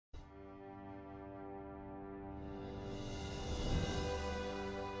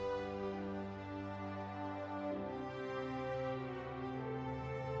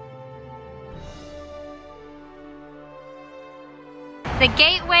the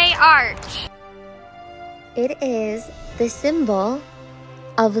Gateway Arch. It is the symbol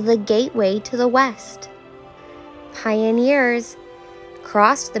of the gateway to the West. Pioneers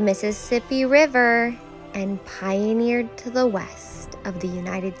crossed the Mississippi River and pioneered to the west of the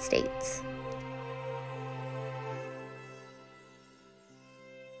United States.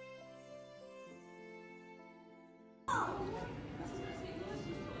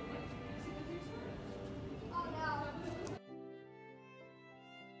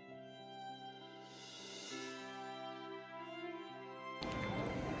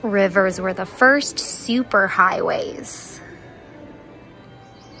 Rivers were the first superhighways.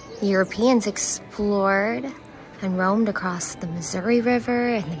 Europeans explored and roamed across the Missouri River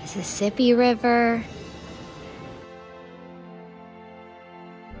and the Mississippi River.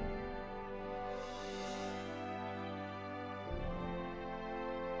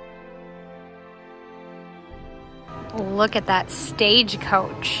 Look at that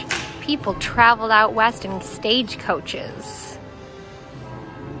stagecoach. People traveled out west in stagecoaches.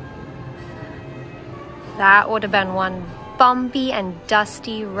 That would have been one bumpy and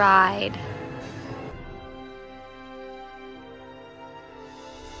dusty ride.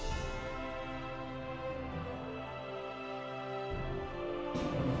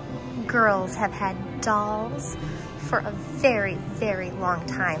 Girls have had dolls for a very, very long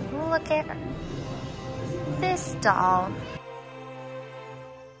time. Look at this doll.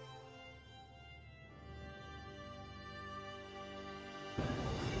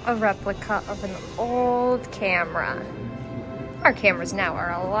 A replica of an old camera. Our cameras now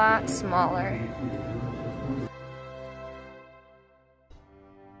are a lot smaller.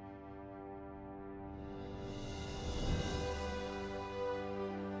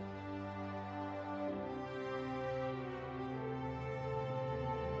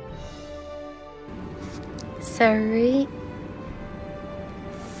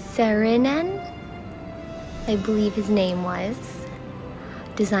 Saarinen, I believe his name was,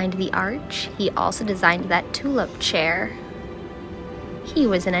 designed the arch. He also designed that tulip chair. He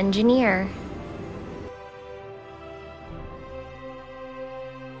was an engineer.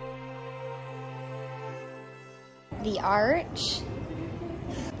 The arch,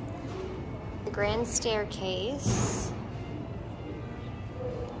 the grand staircase.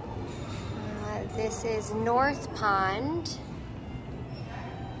 This is North Pond,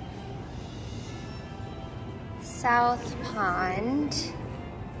 South Pond.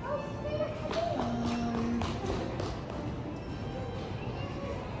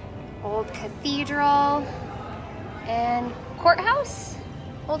 Old cathedral and courthouse,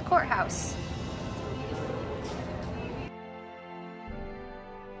 old courthouse.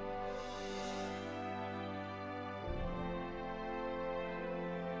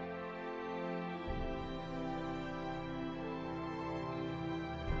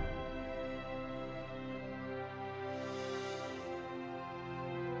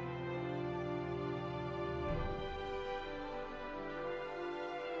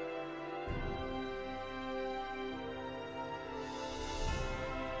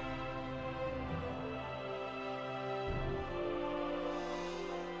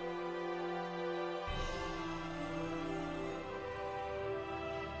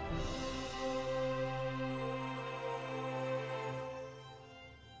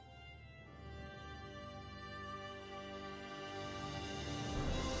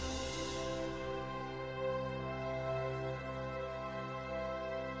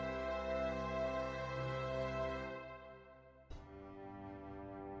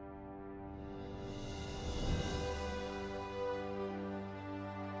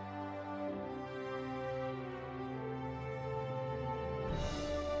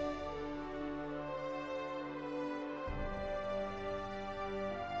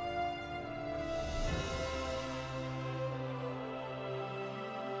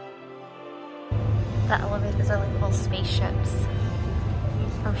 The elevators are like little spaceships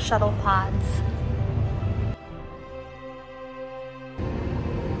or shuttle pods.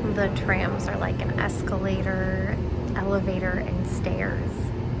 The trams are like an escalator, elevator, and stairs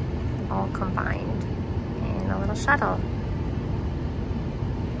all combined in a little shuttle.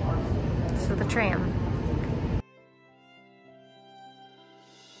 So the tram.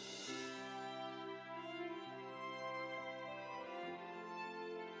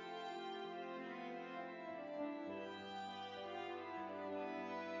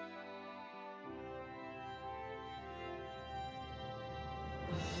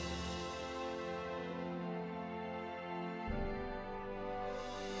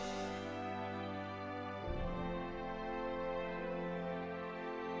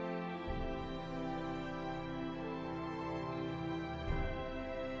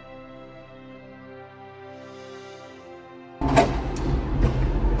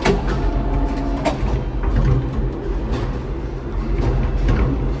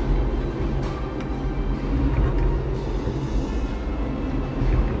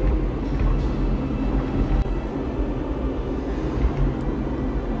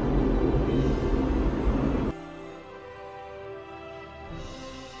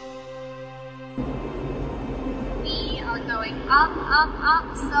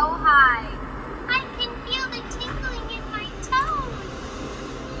 up so high. I can feel the tingling in my toes.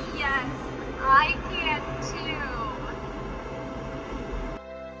 Yes, I can too.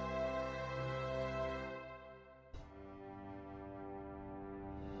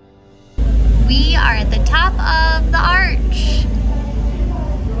 We are at the top of the arch.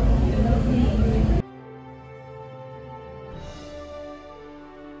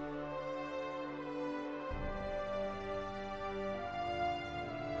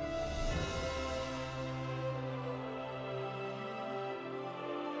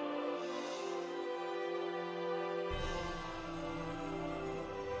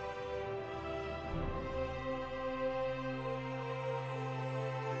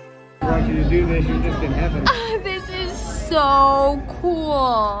 I want you to do this, you're just in heaven. This is so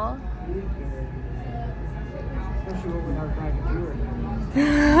cool. Especially with our private tour.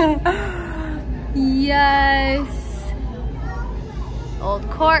 Yes. Old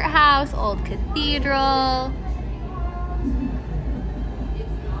courthouse, old cathedral.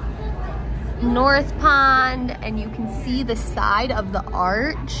 North Pond, and you can see the side of the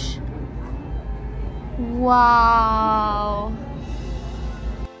arch. Wow.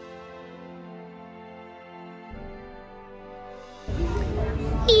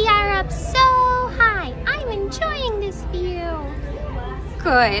 We are up so high. I'm enjoying this view.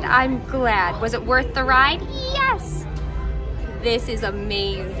 Good, I'm glad. Was it worth the ride? Yes, This is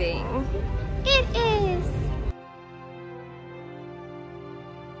amazing. it is.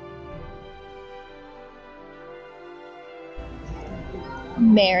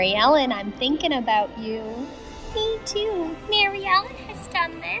 Mary Ellen, I'm thinking about you. Me too. Mary Ellen has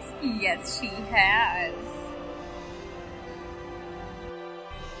done this. Yes, she has.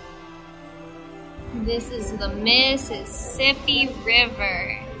 This is the Mississippi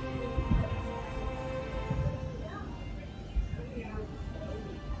River.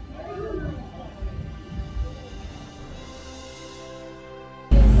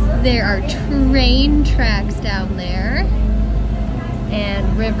 There are train tracks down there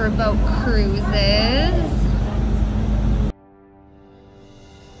and riverboat cruises.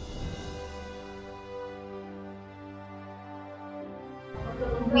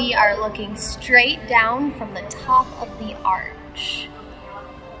 We are looking straight down from the top of the arch.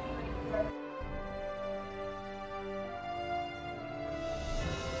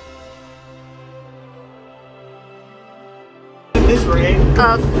 This rate.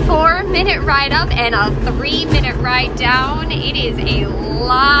 A 4-minute ride up and a 3-minute ride down. It is a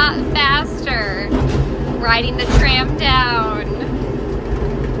lot faster riding the tram down.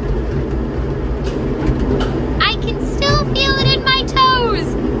 I can still feel it in my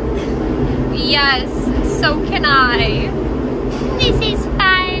toes. Yes, so can I. This is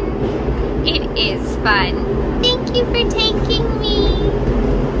fun. It is fun. Thank you for taking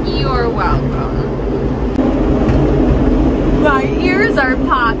me. You're welcome. My ears are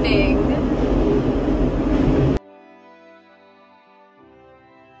popping.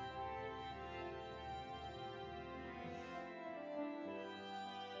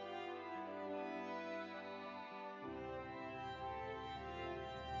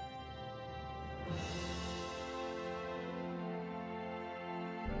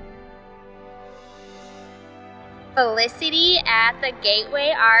 Felicity at the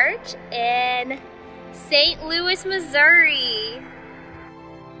Gateway Arch in St. Louis, Missouri.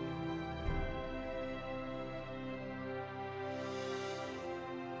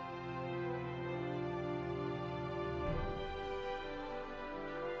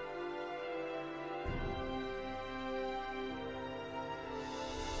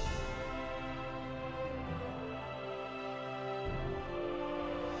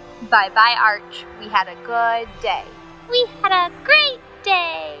 Bye-bye, Arch. We had a good day. We had a great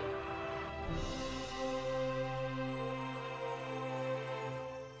day.